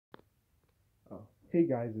Hey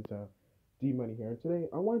guys, it's Dmoney here. Today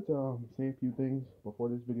I wanted to say a few things before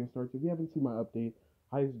this video starts. If you haven't seen my update,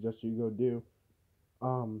 I suggest you go do.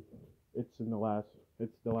 Um, it's in the last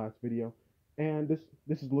it's the last video, and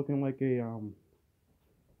this is looking like a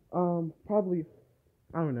probably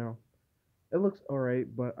I don't know. It looks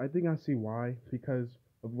alright, but I think I see why because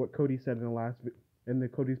of what Cody said in the in the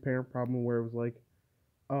Cody's parent problem where it was like,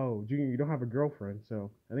 oh Junior, you don't have a girlfriend,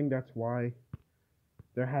 so I think that's why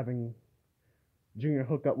they're having Junior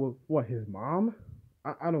hook up with what, his mom?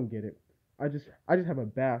 I don't get it. I just have a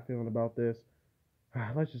bad feeling about this.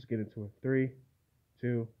 Let's just get into it. Three,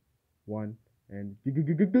 two, one, and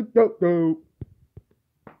go.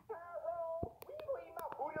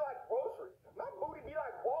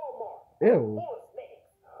 Ew.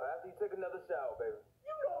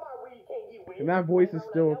 And that voice is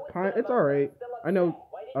still kind. It's all right. I know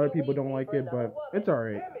other people don't like it, but it's all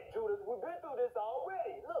right.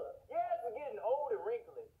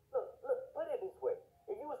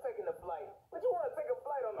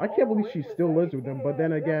 I can't believe she still lives with him, but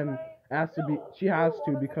then again, she has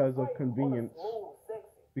to because of convenience.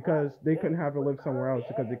 Because they couldn't have her live somewhere else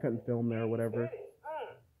because they couldn't film there or whatever. Yeah,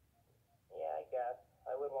 I guess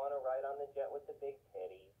I would want to ride on the jet with the big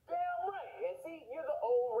titties. Damn right. And see, you're the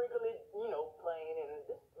old wrinkly, plane, and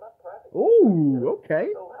this is my private. Ooh, okay.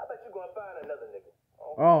 So how about you go and find another nigga?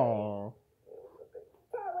 Okay. Oh.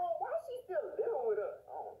 Tyrone, why is she still living with us?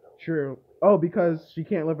 Oh no. True. Oh, because she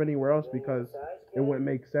can't live anywhere else because it wouldn't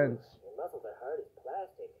make sense. Your muscles are hard as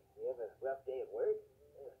plastic. You have a rough day at work?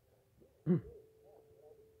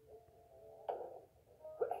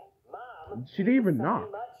 Mom, she didn't even knock.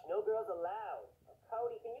 Much, no girls allowed.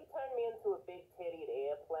 Cody, can you turn me into a big titted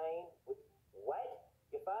airplane? What?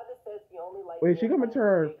 Your father says he only likes. Wait, she gonna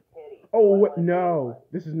turn. Oh what? No,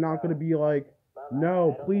 this is not gonna be like.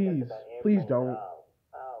 No, please, please don't.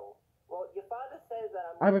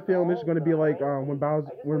 I have a feeling this is gonna be like when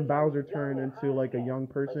Bowser turned into like a young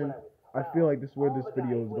person. I feel like this is where this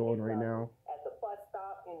video is going right now. At the bus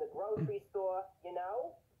stop, in the grocery store,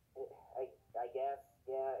 I guess,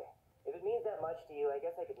 yeah. If it means that much to you, I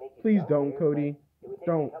guess I could make you. Please don't, Cody.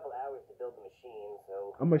 Don't. A couple hours to build the machine,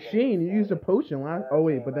 so. A machine? You used a potion last. Oh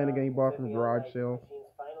wait, but then again, you bought it from the garage sale. The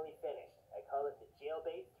machine's finally finished. I call it the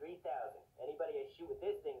Jailbait 3000. Anybody I shoot with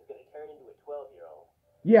this thing's gonna turn into a 12-year-old.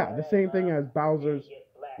 Yeah, the same thing as Bowser's.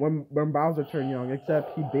 When Bowser turned young,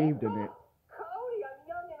 except he bathed in it. Cody, I'm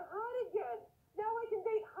young and hot again. Now I can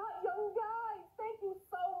date hot young guys. Thank you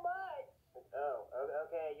so much. Oh,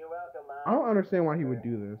 okay. You're welcome, Mom. I don't understand why he would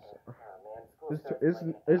do this.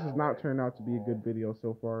 This has not turned out to be a good video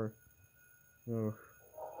so far. Ugh.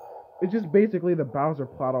 It's just basically the Bowser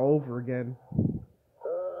plot all over again. I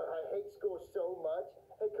hate school so much.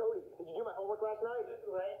 Hey, Cody, did you do my homework last night?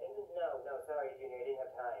 What? No, sorry, Junior. I didn't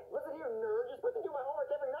have time. Listen here, nerd. You're supposed to do my homework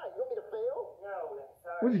every night. You want me to fail? No,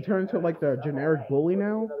 sorry. Was he turned into like the generic bully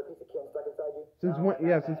now? Since when?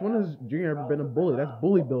 Yeah, since when has Junior ever been a bully? That's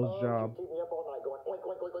Bully Bill's job. Keep me up all night going oink,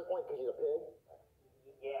 oink, oink, oink, oink, because he's a pig?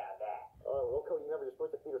 Yeah, that. Oh, well, Cody, remember, you're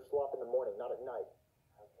supposed to feed her slop in the morning, not at night.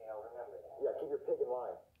 Okay, I'll remember that. Yeah, keep your pig in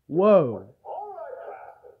line. Whoa.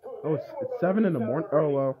 Oh, it's 7 in the morning. Oh,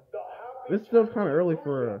 well. This is still kind of early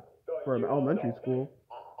for an elementary school.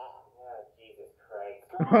 Jesus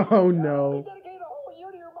Christ. Oh, no.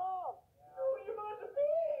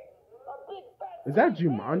 Is that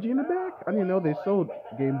Jumanji in the back? I didn't know they sold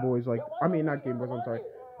Game Boys like... I mean, not Game Boys, I'm sorry.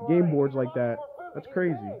 Game Boards like that. That's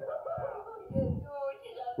crazy.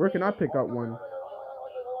 Where can I pick up one?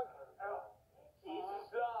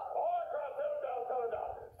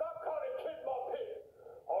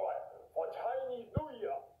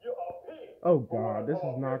 Oh, God. This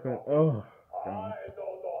is not going to... Oh, God.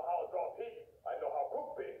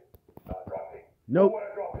 Nope.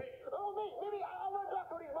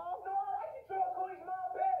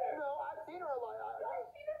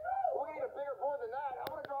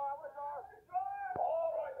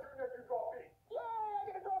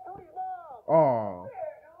 Oh.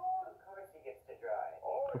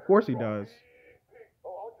 Of course he does.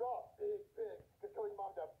 Oh, I'll draw a big pig, because Cody's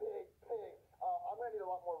mom's a big pig. I'm gonna need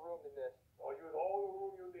a lot more room than this. I'll use all the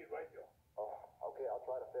room you need right here. Oh, okay, I'll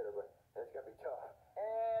try to fit her, but it's gonna be tough.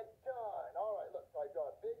 And done. All right, look, so I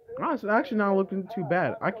draw a big pig. Honestly, actually not looking too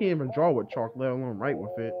bad. I can't even draw with chalk, let alone write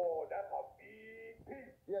with it. Oh, that's a big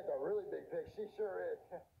pig. Yeah, it's a really big pig. She sure is.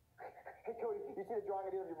 Hey, Cody, you see the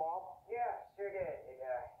drawing I did of your mom? Yeah, sure did. It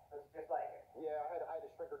looks just like her. Yeah, I had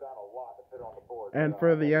to shrink her down a lot to fit her on the board. And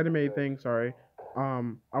for the anime thing, sorry,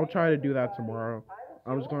 I'll try to do that tomorrow.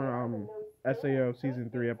 I was gonna SAO season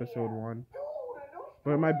 3 episode 1,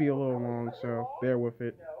 but it might be a little long, so bear with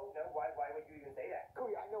it. No, why would you even say that?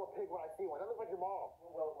 Cody, I know a pig when I see one. That looks like your mom. Oh,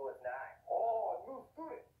 well, it's not. Oh, new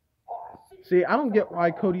student. Oh, shit. See, I don't get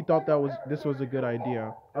why Cody thought this was a good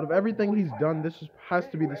idea. Out of everything he's done, has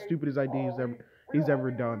to be the stupidest idea he's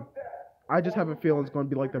ever done. I just have a feeling it's going to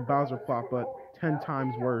be like the Bowser plot, but 10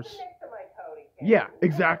 times worse. Yeah,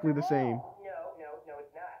 exactly the same. No,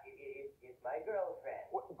 it's not. It's my girlfriend.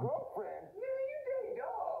 What, girlfriend? No, you didn't.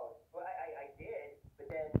 No. Well, I did, but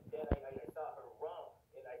then I saw her rump,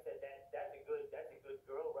 and I said that's a good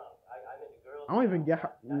girl rump. I'm into girls. I don't even get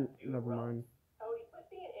how. Never mind. Cody, quit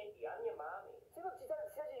being icky. I'm your mommy. See, look, she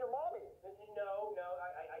says she's your mommy. No,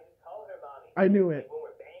 I just call her mommy. I knew it. When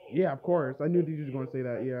we're banging. Yeah, of course. I knew that you were going to say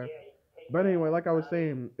that. Yeah. But anyway, like I was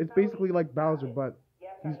saying, it's basically like Bowser, but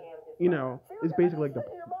he's, it's basically like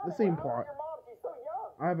the same plot.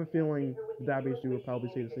 I have a feeling that basically would probably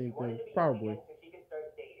say the same thing. Probably.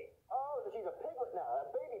 Oh, so she's a piglet now, a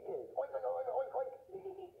baby pig. Oink, oink, oink, oink,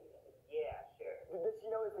 oink. Yeah, sure. Does she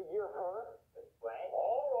know it's the year of her?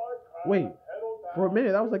 What? Wait, for a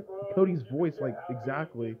minute, that was like Cody's voice, like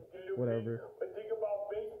exactly. Whatever. Think about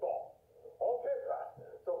baseball. Okay, class.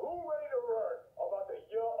 So who ready to learn about the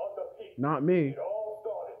year of the pig? Not me. It all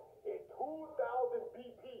started in 2000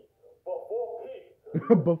 BP before pigs.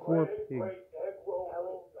 Before pig.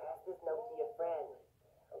 Helen, pass this note to your friend.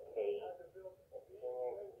 Okay. Here.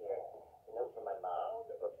 A note from my mom.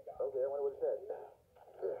 Okay, I wonder what it said.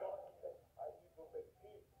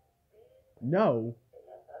 No.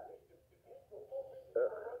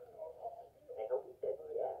 I hope it said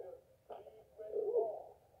yes.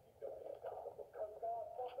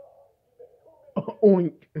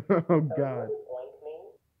 Oink. Oh God. Oink me.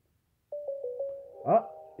 Oh,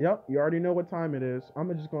 yep. You already know what time it is.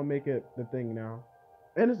 I'm just gonna make it the thing now,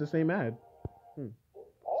 and it's the same ad.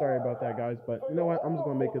 Sorry about that, guys, but you know what? I'm just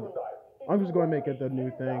gonna make it. I'm just gonna make it the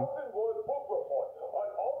new thing.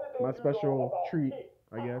 My special treat,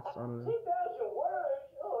 I guess. I don't know. 10,000 words?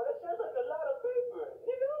 Oh, that sounds like a lot of paper.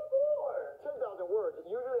 Nigga, I'm bored. 10,000 words.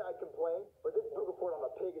 Usually I complain, but this book report on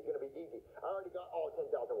a pig is going to be easy. I already got all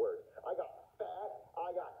 10,000 words. I got fat,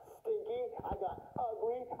 I got stinky, I got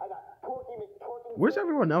ugly, I got Porky McTorky. Where's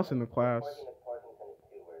everyone else in the class? Parkinson is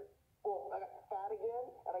 2 words. Well, I got fat again,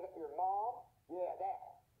 and I got your mom. Yeah,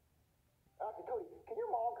 that. Actually, Cody, can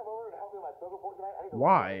your mom come over and help me with my book report tonight? I need to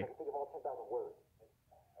Why? think of all 10,000 words.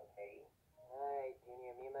 Okay. Alright,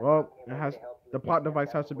 Junior, me and my Well, mom came it over has to help you the with plot your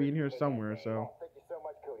device has to be in here 10,000 somewhere. words. So Thank you so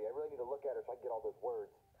much, Cody. I really need to look at her so I can get all those words.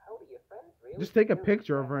 Cody, your friend's really just take a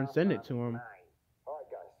picture of her and send it to him. Alright,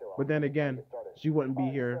 guys, so But then again, get started. she wouldn't be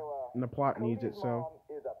Alright, here, so, and the plot needs it. Cody's So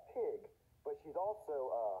mom is a pig, but she's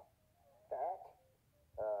also fat,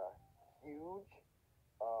 huge,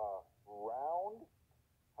 round,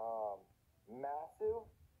 massive.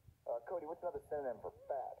 Cody, what's another synonym for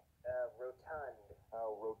fat? Rotund.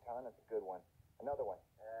 Oh, rotund, that's a good one. Another one.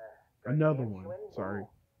 another one. Gargantuan? Sorry.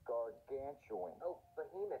 Gargantuan. Oh,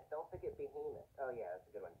 behemoth. Don't forget behemoth. Oh, yeah, that's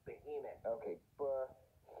a good one. Behemoth. Okay,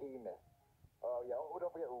 behemoth. Oh, yeah. Oh,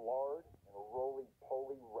 don't forget large and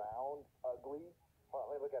roly-poly, round, ugly. Hold on,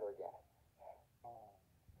 let me look at her again.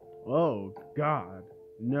 Oh God,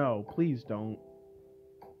 no! Please don't.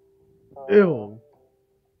 Ew.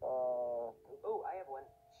 Oh, I have one.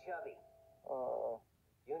 Chubby.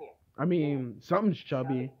 Junior. I mean, something's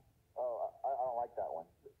chubby. Oh, I don't like that one.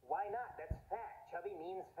 Why not? That's fat. Chubby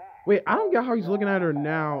means fat. Wait, I don't get how he's looking at her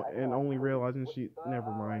now and only realizing she. Never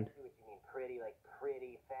mind. I see what you mean. Pretty, like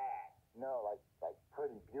pretty fat. No, like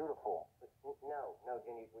pretty beautiful. No,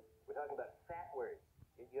 Junior. We're talking about fat words.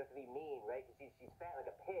 You have to be mean, right? She's fat like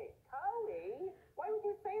a pig. Cody, why would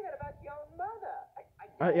you say that about your own mother?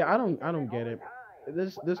 I don't get it.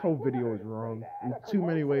 This whole video is wrong in too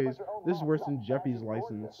many ways. This is worse than Jeffy's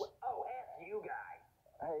license. Oh, F you guys.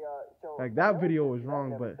 Hey, so Like that video was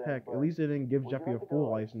wrong, but heck, at least it didn't give Jeffy a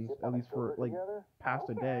full license, at least for like past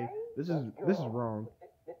a day. This is wrong.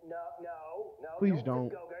 No. Please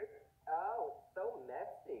don't. Oh, it's so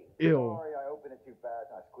messy. Ew. Sorry, I opened it too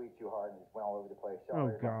fast and I squeezed too hard and it just went all over the place.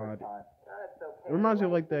 Oh Sorry, God. That's okay. It reminds me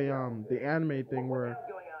of like the anime thing where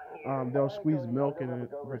they'll squeeze milk and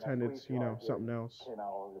pretend it's something else. Came out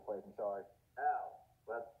all over the place. I'm sorry. Oh,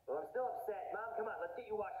 well, I'm still upset. Mom, come on, let's get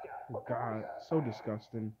you washed up. Oh God, so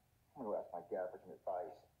disgusting. I'm gonna ask my dad for some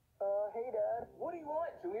advice. Hey Dad. What do you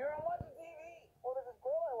want, Junior? I'm watching TV. Well, there's this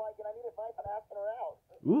girl I like and I need advice on asking her out.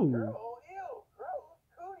 Ooh. Girl, ew, gross,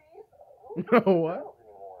 cooties. What?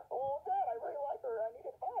 Oh, Dad, I really like her. I need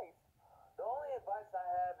advice. The only advice I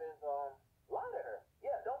have is, lie to her.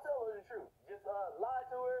 Yeah, don't tell her the truth. Just, lie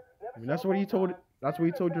to her. Never I mean, that's what he told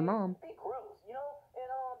your mom. Be gross, and,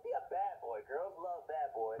 be a bad boy. Girls love bad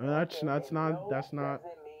boys. That's not. Doesn't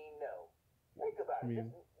mean no. Think about it. I mean,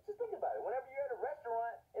 just think about it. Whenever you're at a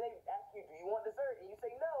restaurant and they ask you, do you want dessert?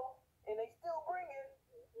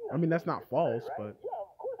 I mean, that's not false, right? but Yeah,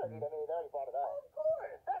 of course I did. I mean, they already brought it up. Of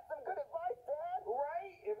course. That's some good advice, Dad.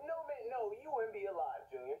 Right? If no man, no, you wouldn't be alive,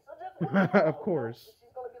 Junior. So just wait it out. of course.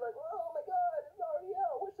 She's gonna be like, oh my God, it's already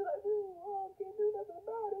out. What should I do? Oh, I can't do nothing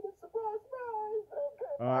about it. It's surprise, surprise.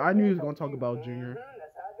 Okay. I knew he was gonna talk about Junior.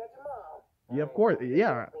 That's how I got your mom. Yeah, of course.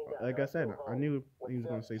 Yeah, like I said, I knew he was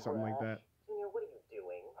gonna say something like that. Junior, what are you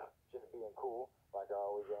doing? Just being cool, like I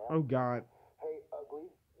always am. Oh God. Hey,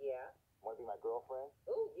 ugly. Yeah. Want to be my girlfriend?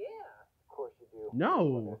 Oh yeah. Of course you do.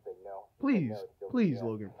 No. Say no. Please, No, please, yeah.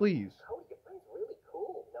 Logan, please. Cody, your friend's really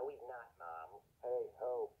cool. No, he's not, Mom. Hey,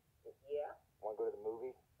 ho. Yeah? Want to go to the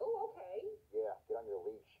movies? Oh, okay. Yeah, get on your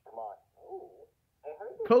leash. Come on. Ooh. I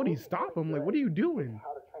heard this Cody, movie's stop really him! Like, good. what are you doing?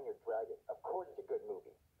 How to Train Your Dragon. Of course it's a good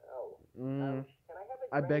movie. Oh. Mm, Can I have a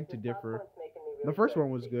I drink? beg to This differ. popcorn's making me really The first thirsty.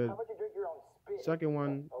 one was good. How about you drink your own spit? Second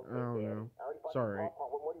one, Okay, I don't Dad. know. I already bought It's you alright.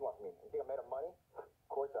 popcorn. What do you want from me? You think I'm made of money? Of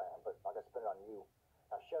course I am, but I'm gonna spend it on you.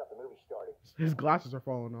 Now shut up. The movie started. His glasses are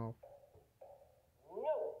falling off.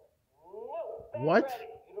 No. Bad What? dragon.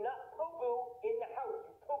 You do not poo-poo in the house.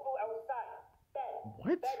 You poo-poo outside. Bad.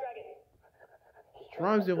 What? Bad dragon.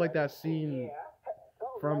 Reminds me of like that scene Yeah.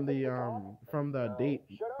 from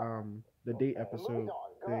the date episode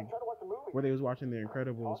thing where they was watching The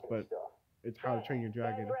Incredibles, but it's How to Train Your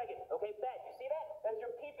Dragon. Bad dragon. Okay, bad. You see that? That's your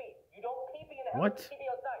pee-pee. You don't pee-pee in the house. What? You pee-pee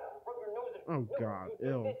outside. You rub your nose in. Oh No, God, you do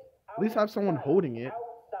ew. this At least have someone outside. holding it.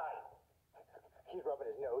 Outside. He's rubbing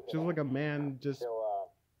his nose. Just like a man, just So,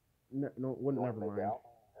 no, never mind. Okay.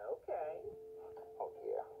 Oh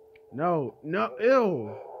yeah. No,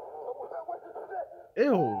 ew,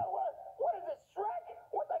 ew. What is this, Shrek?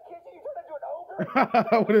 What the kid? You turned into an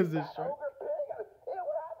ogre? What is this, Shrek? Ogre pig? Ew,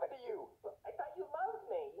 what happened to you? I thought you loved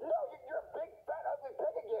me. No, you're a big, fat, ugly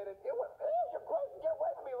pig again. You're gross. Get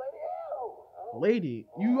away from me, lady. Ew. Lady,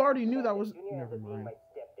 you already knew that was. Never mind. My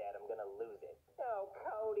stepdad, I'm gonna lose it. Oh,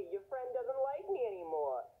 Cody, your friend doesn't like me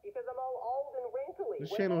anymore because I'm all old and wrinkly.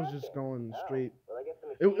 This channel is just going straight. Well, I guess the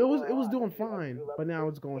It machine was wore off. doing You love fine, true love but now too?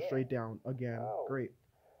 it's going Yeah. straight down again. Oh. Great.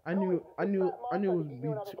 I knew it would be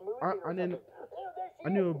too. I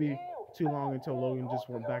knew it would be too long until Logan just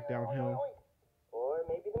went back downhill. Or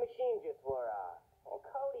maybe the machine just wore off. Oh,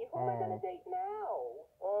 Cody, who am I gonna date now?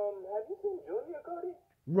 Have you seen Junior, Cody?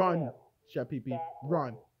 Run, Yeah. Chef PP, That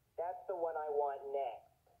run. one. That's the one I want next.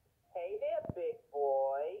 Hey there, big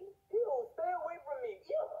boy. Ew, stay away from me.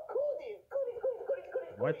 Ew, Cody.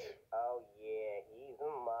 What? Oh yeah, he's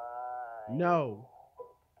mine. No.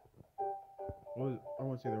 I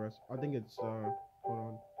want to say the rest. I think it's hold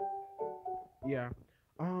on. Yeah.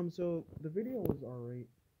 So the video was alright.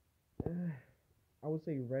 I would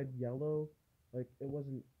say red, yellow. Like it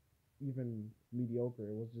wasn't even mediocre.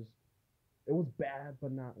 It was bad,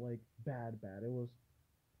 but not like bad.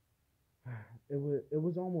 It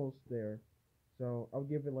was almost there. So I'll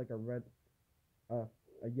give it like a red, a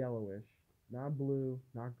yellowish, not blue,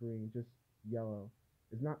 not green, just yellow.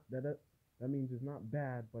 It's not that means it's not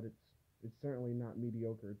bad, but it's certainly not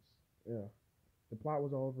mediocre. The plot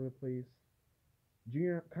was all over the place.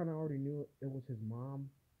 Junior kind of already knew it was his mom.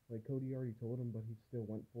 Like Cody already told him, but he still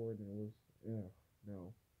went for it, and it was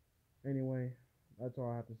no. Anyway, that's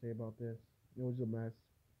all I have to say about this. It was a mess.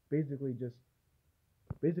 Basically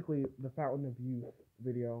the Fountain of Youth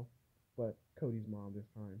video, but Cody's mom this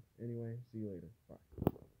time. Anyway, see you later. Bye.